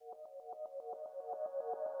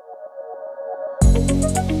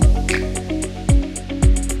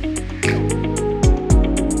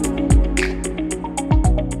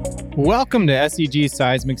Welcome to SEG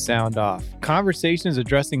Seismic Sound Off, conversations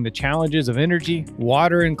addressing the challenges of energy,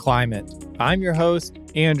 water, and climate. I'm your host,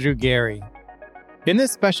 Andrew Gary. In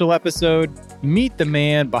this special episode, meet the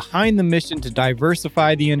man behind the mission to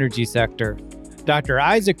diversify the energy sector. Dr.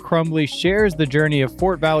 Isaac Crumbly shares the journey of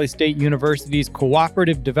Fort Valley State University's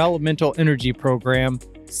Cooperative Developmental Energy Program,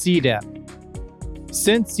 CDEP.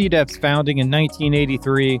 Since CDEP's founding in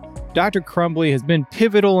 1983, Dr. Crumbly has been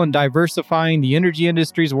pivotal in diversifying the energy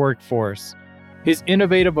industry's workforce. His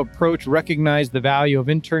innovative approach recognized the value of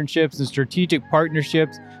internships and strategic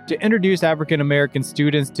partnerships to introduce African American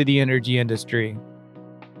students to the energy industry.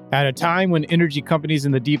 At a time when energy companies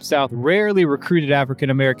in the Deep South rarely recruited African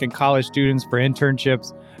American college students for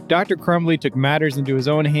internships, Dr. Crumbly took matters into his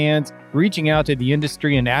own hands, reaching out to the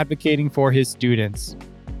industry and advocating for his students.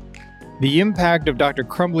 The impact of Dr.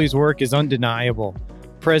 Crumbly's work is undeniable.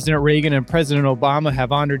 President Reagan and President Obama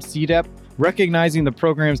have honored CDEP, recognizing the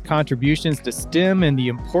program's contributions to STEM and the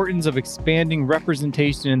importance of expanding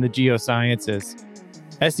representation in the geosciences.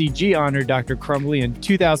 SEG honored Dr. Crumbly in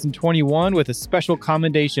 2021 with a special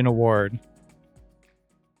commendation award.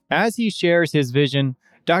 As he shares his vision,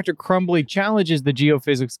 Dr. Crumbly challenges the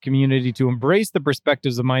geophysics community to embrace the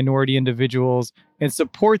perspectives of minority individuals and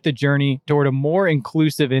support the journey toward a more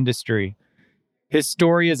inclusive industry. His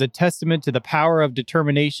story is a testament to the power of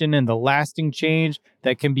determination and the lasting change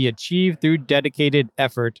that can be achieved through dedicated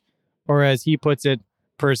effort, or as he puts it,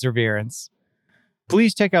 perseverance.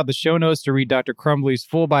 Please check out the show notes to read Dr. Crumbly's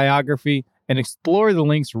full biography and explore the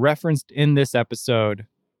links referenced in this episode.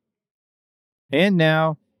 And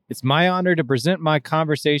now, it's my honor to present my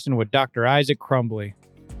conversation with Dr. Isaac Crumbly.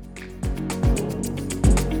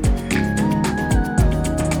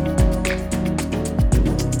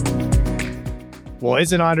 Well,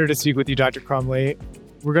 it's an honor to speak with you, Dr. Crumbly.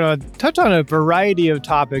 We're going to touch on a variety of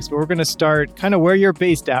topics, but we're going to start kind of where you're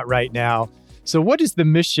based at right now. So what is the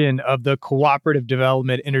mission of the Cooperative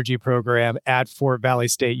Development Energy Program at Fort Valley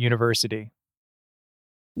State University?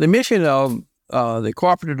 The mission of the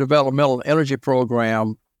Cooperative Developmental Energy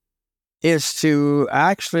Program is to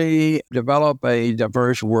actually develop a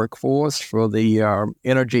diverse workforce for the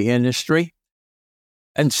energy industry.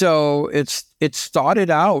 And so it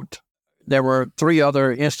started out. There were three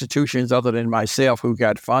other institutions other than myself who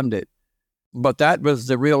got funded, but that was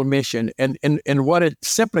the real mission. And what it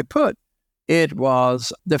simply put, it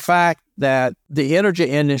was the fact that the energy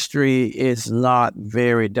industry is not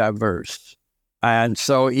very diverse. And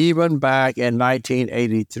so even back in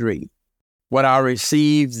 1983, when I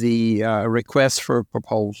received the request for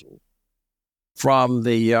proposal from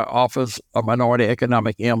the Office of Minority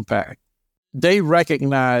Economic Impact, they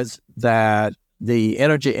recognized that the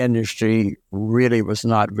energy industry really was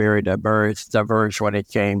not very diverse when it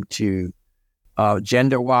came to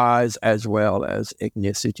gender-wise as well as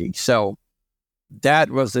ethnicity. So that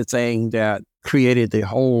was the thing that created the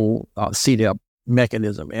whole CDEP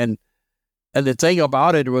mechanism. And the thing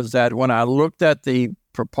about it was that when I looked at the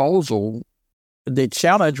proposal, the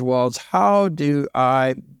challenge was, how do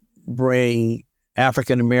I bring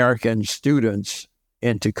African-American students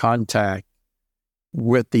into contact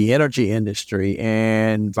with the energy industry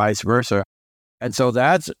and vice versa? And so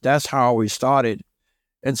that's how we started.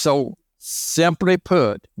 And so simply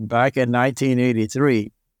put, back in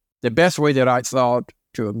 1983, the best way that I thought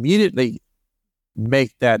to immediately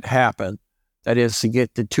make that happen, that is to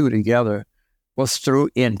get the two together, was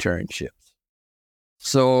through internships.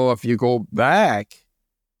 So if you go back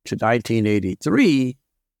to 1983,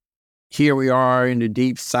 here we are in the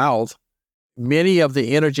Deep South. Many of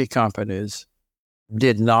the energy companies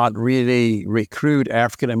did not really recruit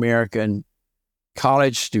African-American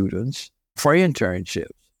college students for internships.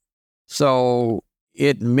 So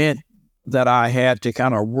it meant that I had to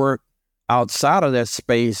kind of work outside of that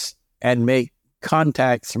space and make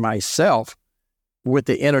contacts myself with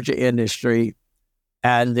the energy industry,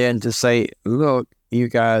 and then to say, look, you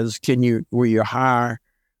guys, will you hire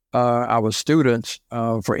our students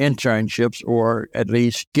for internships, or at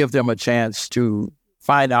least give them a chance to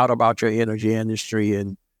find out about your energy industry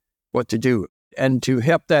and what to do. And to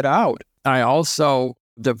help that out, I also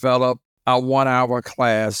developed a 1-hour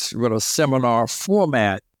class with a seminar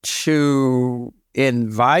format to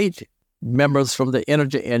invite members from the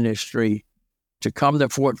energy industry to come to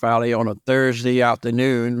Fort Valley on a Thursday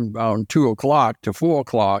afternoon around 2 o'clock to 4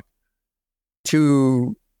 o'clock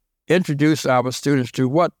to introduce our students to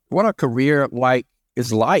what a career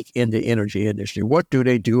is like in the energy industry. What do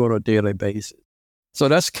they do on a daily basis? So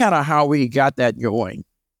that's kind of how we got that going.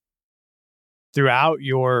 Throughout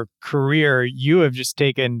your career, you have just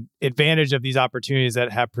taken advantage of these opportunities that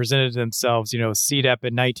have presented themselves. You know, CDEP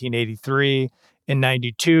in 1983, In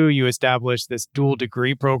 92, you established this dual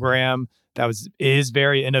degree program that is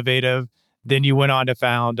very innovative. Then you went on to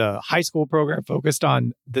found a high school program focused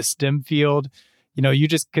on the STEM field. You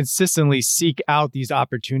just consistently seek out these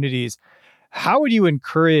opportunities. How would you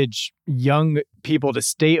encourage young people to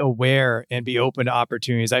stay aware and be open to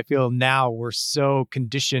opportunities? I feel now we're so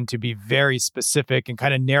conditioned to be very specific and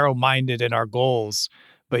kind of narrow-minded in our goals,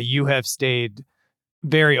 but you have stayed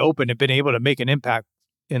very open and been able to make an impact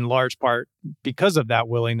in large part because of that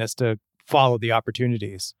willingness to follow the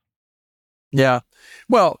opportunities. Yeah.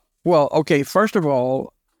 Well, okay. First of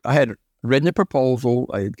all, I had written a proposal,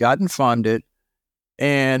 I had gotten funded,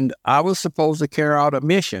 and I was supposed to carry out a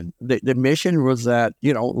mission. The mission was that,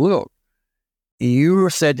 look, you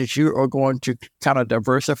said that you are going to kind of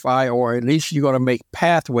diversify, or at least you're going to make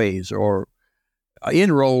pathways or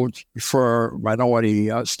inroads for minority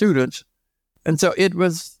students. And so it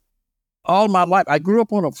was all my life. I grew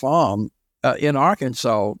up on a farm in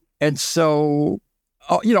Arkansas. And so,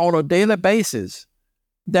 on a daily basis,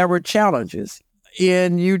 there were challenges.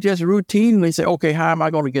 And you just routinely say, okay, how am I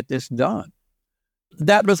going to get this done?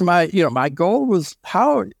 That was my goal was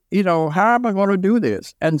how am I going to do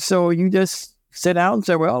this? And so you just sit down and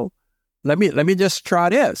say, well, let me just try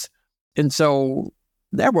this. And so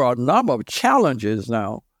there were a number of challenges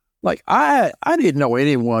now. Like I didn't know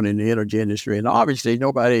anyone in the energy industry, and obviously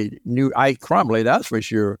nobody knew Crumbly, that's for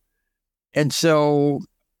sure. And so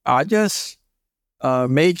I just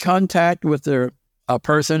made contact with a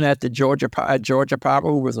person at Georgia Power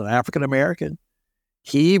who was an African American.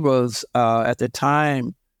 He was at the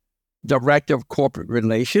time director of corporate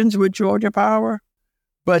relations with Georgia Power,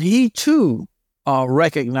 but he too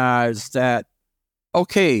recognized that,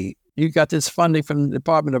 okay, you got this funding from the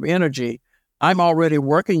Department of Energy. I'm already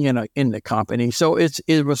working in the company, so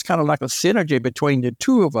it was kind of like a synergy between the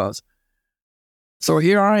two of us. So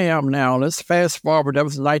here I am now. Let's fast forward. That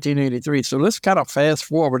was 1983. So let's kind of fast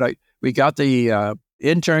forward. We got the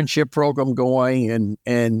internship program going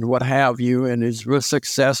and what have you, and it was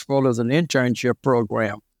successful as an internship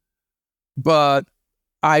program. But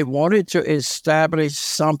I wanted to establish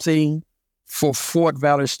something for Fort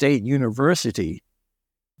Valley State University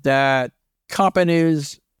that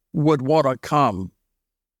companies would want to come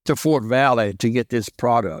to Fort Valley to get this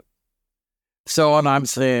product. So, and I'm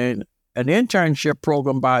saying an internship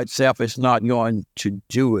program by itself is not going to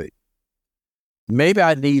do it. Maybe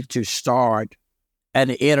I need to start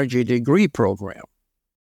an energy degree program.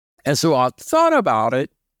 And so I thought about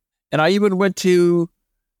it, and I even went to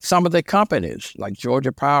some of the companies like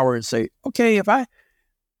Georgia Power and say, okay, if I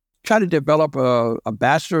try to develop a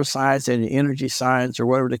Bachelor of Science in Energy Science or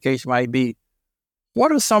whatever the case might be,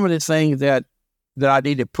 what are some of the things that I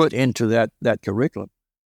need to put into that curriculum?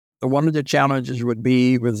 One of the challenges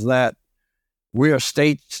was that we're a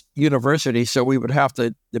state university, so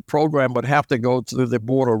the program would have to go through the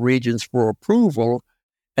Board of Regents for approval.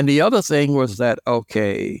 And the other thing was that,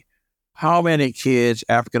 okay, how many kids,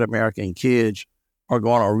 African-American kids, are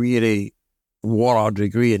going to really want a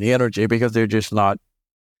degree in energy because they're just not.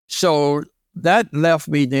 So that left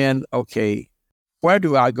me then, okay, where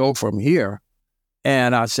do I go from here?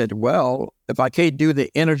 And I said, well, if I can't do the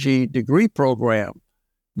energy degree program,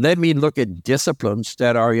 let me look at disciplines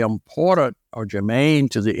that are important or germane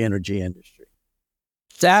to the energy industry.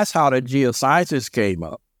 That's how the Geosciences came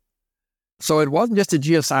up. So it wasn't just the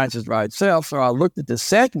Geosciences by itself. So I looked at the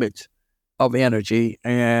segments of energy,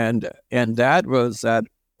 and that was that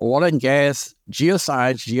oil and gas,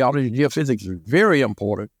 geoscience, geology, geophysics is very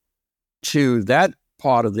important to that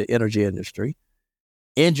part of the energy industry.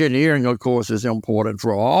 Engineering, of course, is important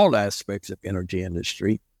for all aspects of energy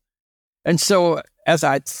industry. And so as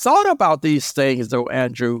I thought about these things, though,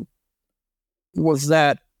 Andrew, was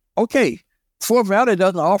that, okay, Fort Valley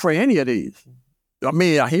doesn't offer any of these. I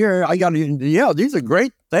mean, these are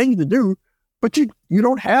great things to do, but you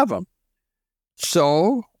don't have them.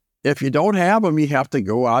 So if you don't have them, you have to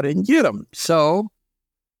go out and get them. So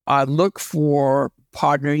I look for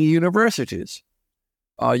partnering universities.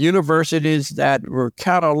 Universities that were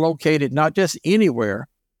kind of located not just anywhere,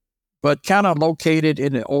 but kind of located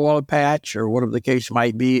in an oil patch or whatever the case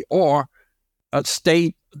might be, or a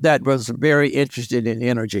state that was very interested in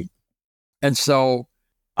energy. And so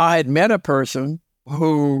I had met a person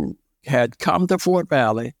who had come to Fort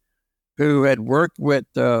Valley, who had worked with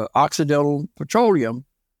the Occidental Petroleum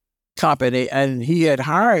Company, and he had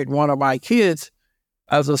hired one of my kids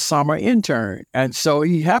as a summer intern. And so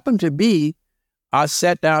he happened to be, I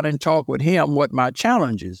sat down and talked with him what my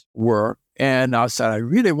challenges were. And I said,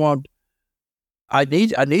 I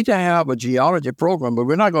need to have a geology program, but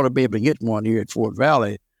we're not going to be able to get one here at Fort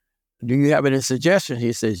Valley. do you have any suggestions?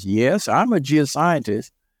 He says, yes, I'm a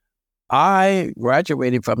geoscientist. I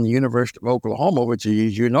graduated from the University of Oklahoma, which,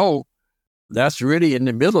 as you know, that's really in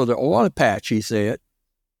the middle of the oil patch, he said.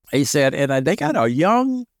 He said, and they got a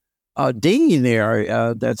young dean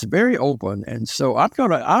there that's very open. And so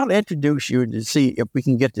I'll introduce you to see if we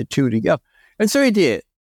can get the two together. And so he did.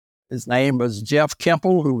 His name was Jeff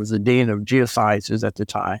Kemple, who was the dean of Geosciences at the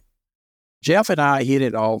time. Jeff and I hit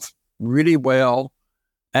it off really well.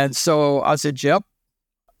 And so I said, Jeff,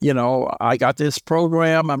 I got this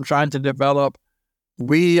program I'm trying to develop.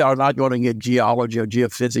 We are not going to get geology or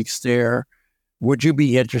geophysics there. Would you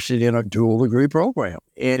be interested in a dual degree program?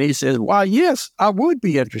 And he said, why, yes, I would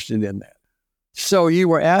be interested in that. So you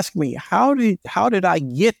were asking me, how did I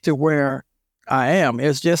get to where I am?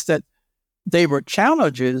 It's just that they were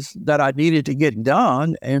challenges that I needed to get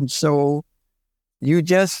done. And so you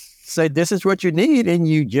just say, this is what you need, and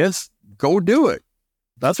you just go do it.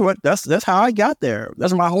 That's how I got there.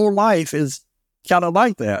 That's my whole life is kind of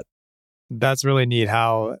like that. That's really neat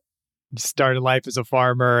how you started life as a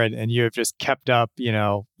farmer and you have just kept up,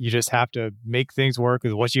 you just have to make things work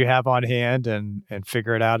with what you have on hand and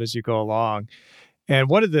figure it out as you go along. And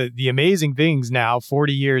one of the amazing things now,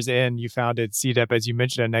 40 years in, you founded CDEP, as you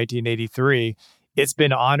mentioned, in 1983. It's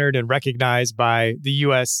been honored and recognized by the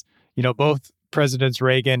U.S. Both Presidents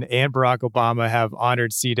Reagan and Barack Obama have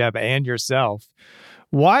honored CDEP and yourself.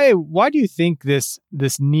 Why do you think this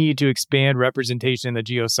need to expand representation in the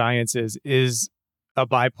geosciences is a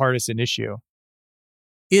bipartisan issue?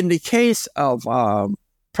 In the case of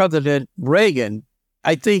President Reagan,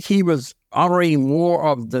 I think he was honoring more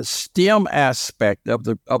of the STEM aspect of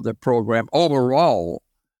the program overall,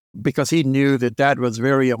 because he knew that was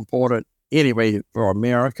very important anyway for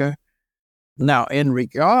America. Now, in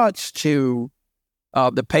regards to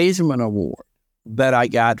the Paisman Award that I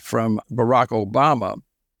got from Barack Obama,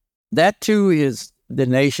 that too is the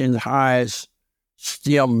nation's highest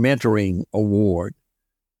STEM mentoring award.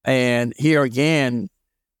 And here again,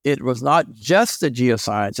 it was not just the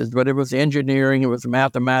geosciences, but it was engineering, it was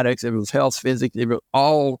mathematics, it was health physics, it was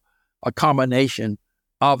all a combination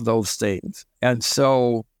of those things. And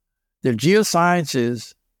so the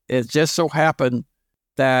geosciences, it just so happened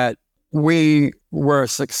that we were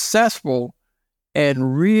successful in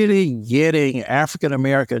really getting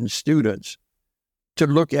African-American students to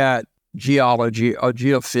look at geology or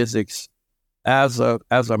geophysics as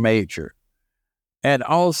a major, and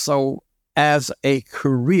also as a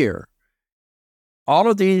career. All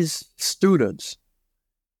of these students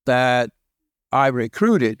that I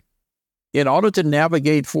recruited, in order to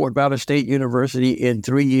navigate Fort Valley State University in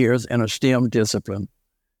 3 years in a STEM discipline,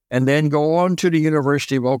 and then go on to the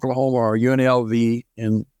University of Oklahoma or UNLV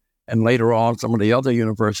and later on some of the other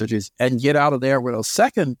universities, and get out of there with a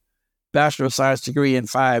second Bachelor of Science degree in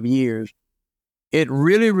 5 years, it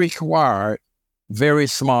really required very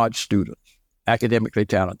smart students, academically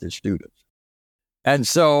talented students. And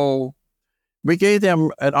so we gave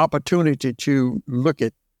them an opportunity to look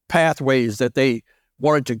at pathways that they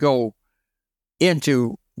wanted to go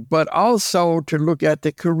into, but also to look at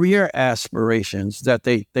the career aspirations that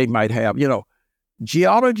they might have.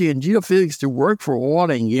 Geology and geophysics to work for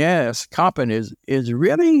oil and gas companies is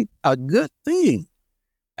really a good thing.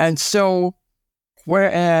 And so,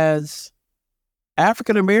 whereas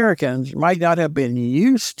African Americans might not have been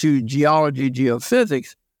used to geology,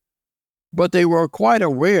 geophysics, but they were quite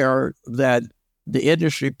aware that the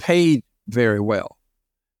industry paid very well.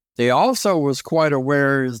 They also was quite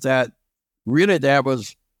aware that really there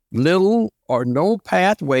was little or no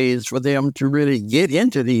pathways for them to really get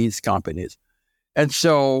into these companies. And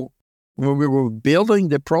so when we were building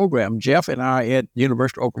the program, Jeff and I at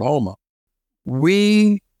University of Oklahoma,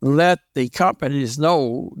 we let the companies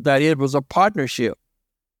know that it was a partnership,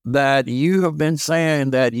 that you have been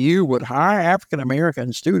saying that you would hire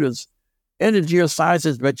African-American students in the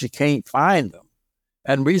geosciences, but you can't find them.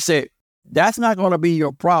 And we said, that's not going to be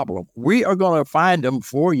your problem. We are going to find them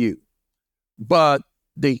for you. But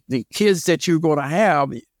the kids that you're going to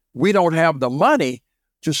have, we don't have the money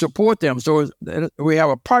to support them. So we have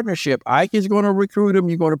a partnership. Ike is going to recruit them.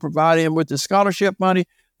 You're going to provide them with the scholarship money.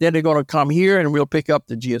 Then they're going to come here and we'll pick up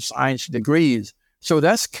the geoscience degrees. So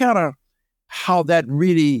that's kind of how that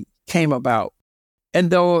really came about.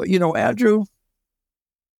 And though, Andrew,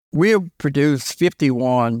 we have produced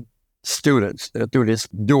 51 students through this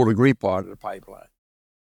dual degree part of the pipeline.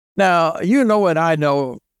 Now, and I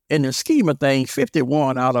know, in the scheme of things,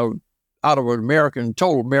 51 out of an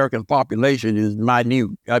total American population is minute.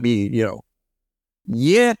 I mean,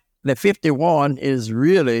 yet the 51 is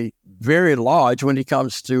really very large when it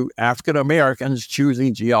comes to African Americans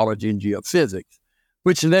choosing geology and geophysics.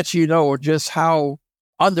 which lets you know just how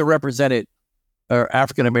underrepresented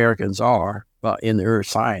African Americans are in the earth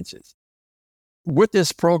sciences. With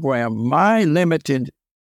this program, the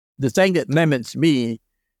thing that limits me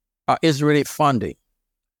is really funding.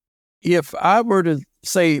 If I were to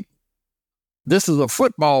say, this is a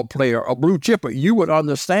football player, a blue chipper, you would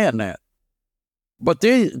understand that. But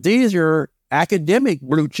these are academic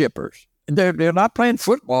blue chippers. They're not playing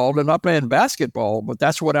football, they're not playing basketball, but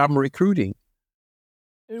that's what I'm recruiting.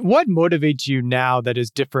 What motivates you now that is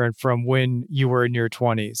different from when you were in your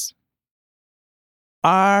 20s?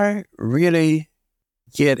 I really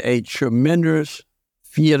get a tremendous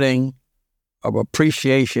feeling of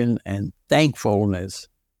appreciation and thankfulness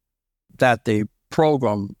that the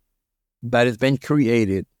program that has been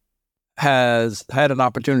created has had an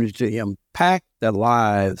opportunity to impact the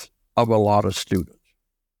lives of a lot of students.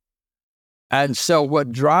 And so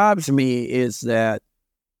what drives me is that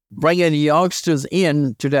bringing youngsters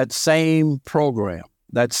into that same program,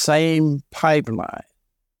 that same pipeline,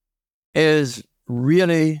 is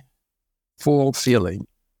really fulfilling.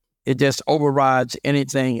 It just overrides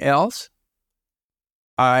anything else.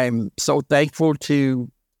 I'm so thankful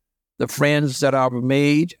to the friends that I've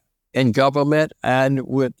made in government and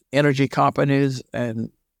with energy companies and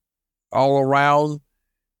all around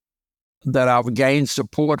that I've gained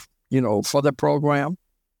support, for the program.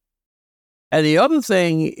 And the other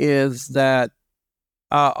thing is that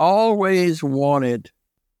I always wanted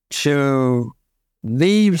to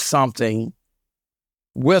leave something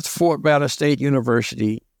with Fort Valley State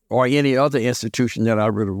University or any other institution that I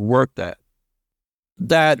would have worked at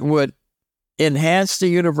that would enhance the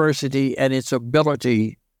university and its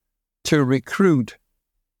ability to recruit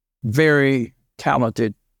very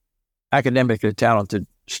talented, academically talented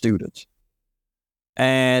students.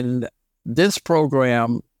 And this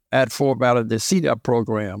program at Fort Valley, the CDUP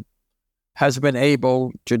program, has been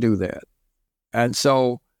able to do that. And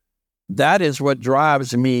so that is what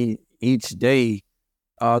drives me each day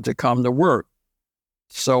to come to work.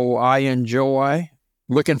 So I enjoy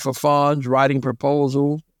looking for funds, writing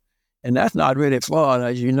proposals, and that's not really fun,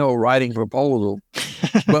 as you know, writing proposals.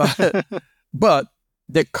 But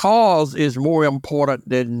the cause is more important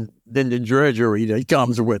than the drudgery that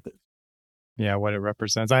comes with it. Yeah, what it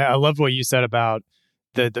represents. I love what you said about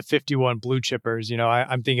the 51 blue chippers.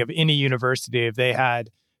 I'm thinking of any university, if they had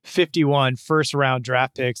 51 first-round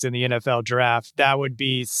draft picks in the NFL draft, that would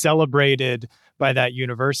be celebrated by that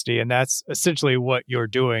university. And that's essentially what you're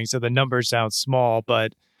doing. So the numbers sound small,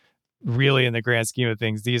 but really in the grand scheme of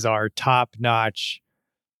things, these are top-notch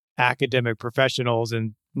academic professionals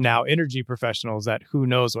and now energy professionals that who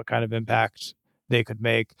knows what kind of impact they could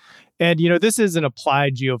make. And, this is an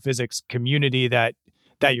applied geophysics community that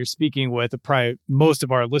you're speaking with. Probably most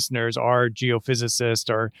of our listeners are geophysicists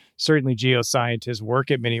or certainly geoscientists,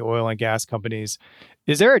 work at many oil and gas companies.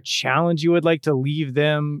 Is there a challenge you would like to leave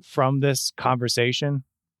them from this conversation?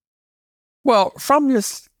 Well, from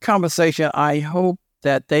this conversation, I hope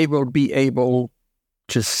that they will be able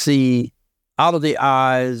to see out of the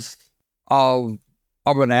eyes of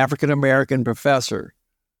an African-American professor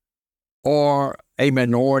or a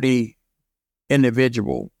minority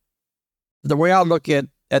individual. The way I look at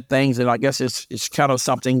things, and I guess it's kind of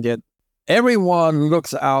something that everyone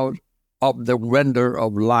looks out of the window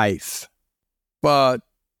of life. But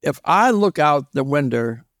if I look out the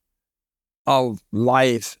window of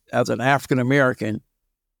life as an African-American,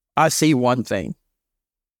 I see one thing.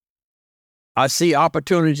 I see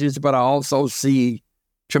opportunities, but I also see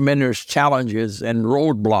tremendous challenges and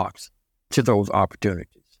roadblocks to those opportunities.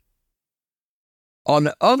 On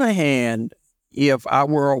the other hand, if I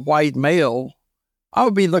were a white male, I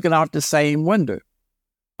would be looking out the same window.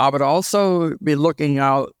 I would also be looking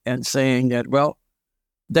out and saying that, well,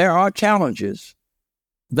 there are challenges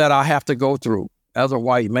that I have to go through as a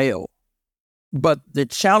white male, but the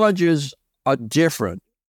challenges are different.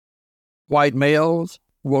 White males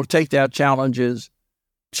will take their challenges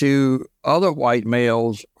to other white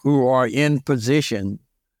males who are in position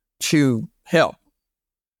to help.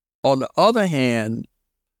 On the other hand,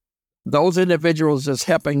 those individuals that's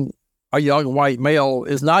helping a young white male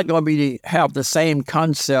is not going to have the same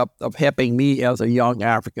concept of helping me as a young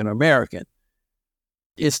African American.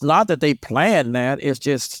 It's not that they plan that, it's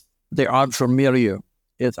just they're unfamiliar.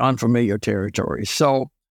 It's unfamiliar territory.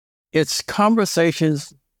 So it's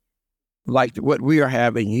conversations like what we are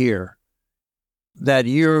having here that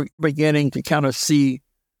you're beginning to kind of see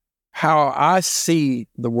how I see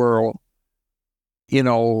the world.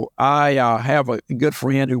 I have a good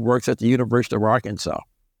friend who works at the University of Arkansas,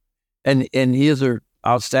 and he is an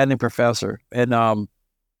outstanding professor, and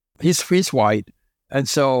he's white, and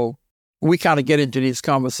so we kind of get into this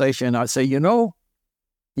conversation. I say,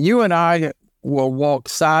 you and I will walk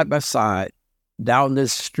side by side down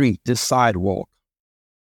this street, this sidewalk.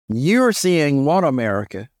 You're seeing one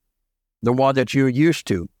America, the one that you're used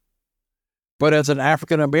to. But as an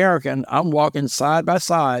African American, I'm walking side by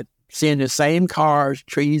side, seeing the same cars,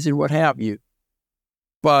 trees, and what have you.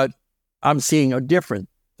 But I'm seeing a different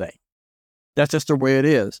thing. That's just the way it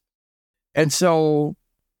is. And so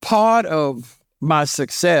part of my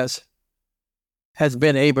success has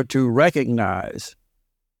been able to recognize,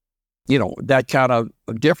 that kind of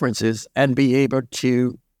differences and be able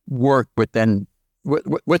to work within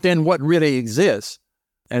what really exists.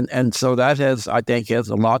 And so that I think has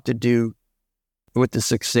a lot to do with the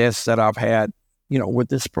success that I've had, with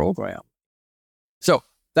this program. So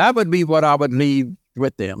that would be what I would leave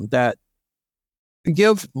with them, that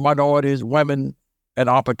give minorities, women, an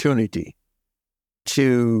opportunity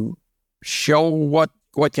to show what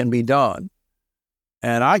can be done.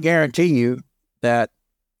 And I guarantee you that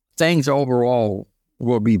things overall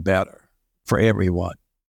will be better for everyone.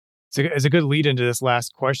 It's a good lead into this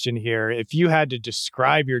last question here. If you had to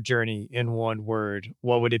describe your journey in one word,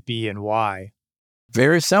 what would it be and why?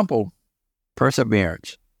 Very simple.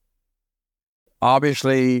 Perseverance.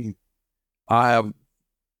 Obviously, I have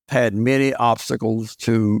had many obstacles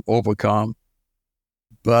to overcome,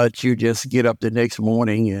 but you just get up the next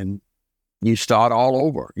morning and you start all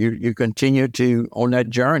over. You continue on that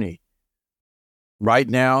journey. Right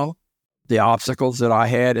now, the obstacles that I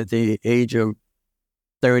had at the age of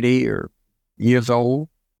 30 or years old,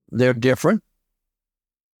 they're different.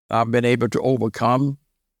 I've been able to overcome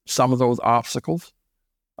some of those obstacles.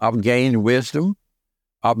 I've gained wisdom.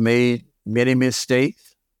 I've made many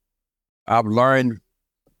mistakes. I've learned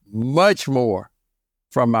much more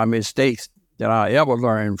from my mistakes than I ever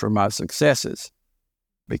learned from my successes,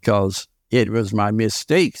 because it was my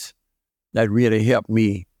mistakes that really helped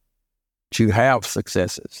me to have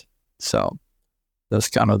successes. So that's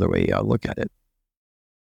kind of the way I look at it.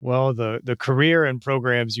 Well, the career and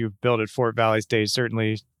programs you've built at Fort Valley State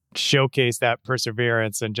certainly showcase that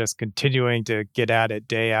perseverance and just continuing to get at it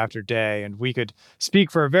day after day. And we could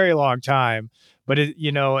speak for a very long time, but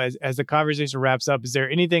as the conversation wraps up, is there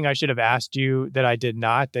anything I should have asked you that I did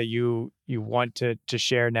not, that you want to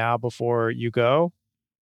share now before you go?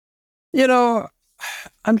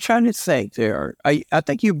 I'm trying to think there. I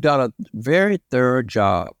think you've done a very thorough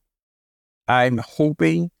job. I'm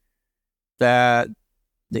hoping that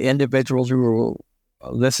the individuals who will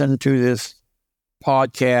listen to this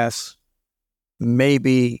podcast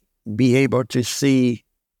maybe be able to see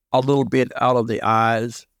a little bit out of the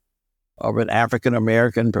eyes of an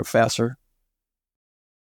African-American professor.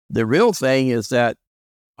 The real thing is that,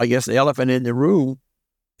 I guess the elephant in the room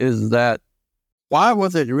is that, why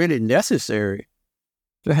was it really necessary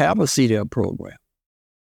to have a CDL program?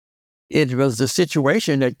 It was the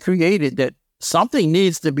situation that created that something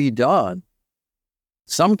needs to be done.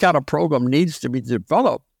 Some kind of program needs to be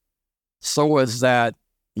developed so as that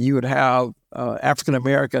you would have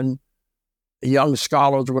African-American young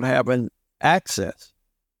scholars would have an access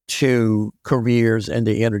to careers in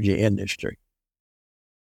the energy industry.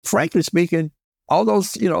 Frankly speaking, although,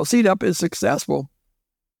 CDEP is successful,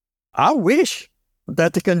 I wish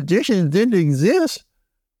that the conditions didn't exist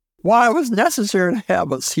why it was necessary to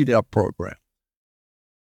have a CDEP program.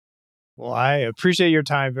 Well, I appreciate your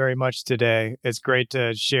time very much today. It's great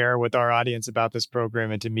to share with our audience about this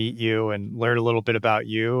program and to meet you and learn a little bit about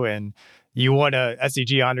you. And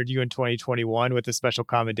SCG honored you in 2021 with a Special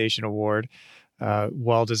Commendation Award.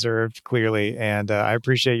 Well-deserved, clearly. And I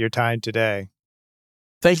appreciate your time today.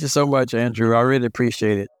 Thank you so much, Andrew. I really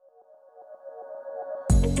appreciate it.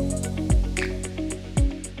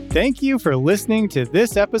 Thank you for listening to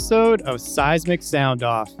this episode of Seismic Sound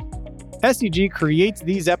Off. SCG creates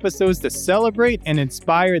these episodes to celebrate and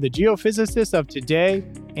inspire the geophysicists of today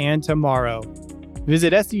and tomorrow.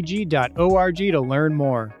 Visit scg.org to learn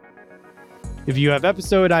more. If you have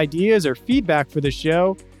episode ideas or feedback for the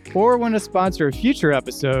show, or want to sponsor a future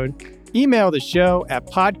episode, email the show at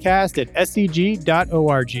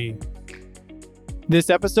podcast@scg.org.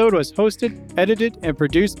 This episode was hosted, edited, and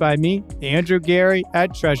produced by me, Andrew Gary,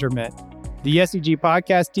 at Treasurement. The SCG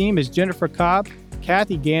podcast team is Jennifer Cobb,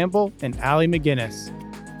 Kathy Gamble, and Allie McGinnis.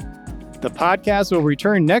 The podcast will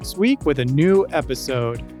return next week with a new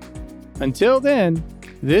episode. Until then,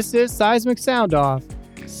 this is Seismic Sound Off,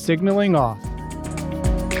 signaling off.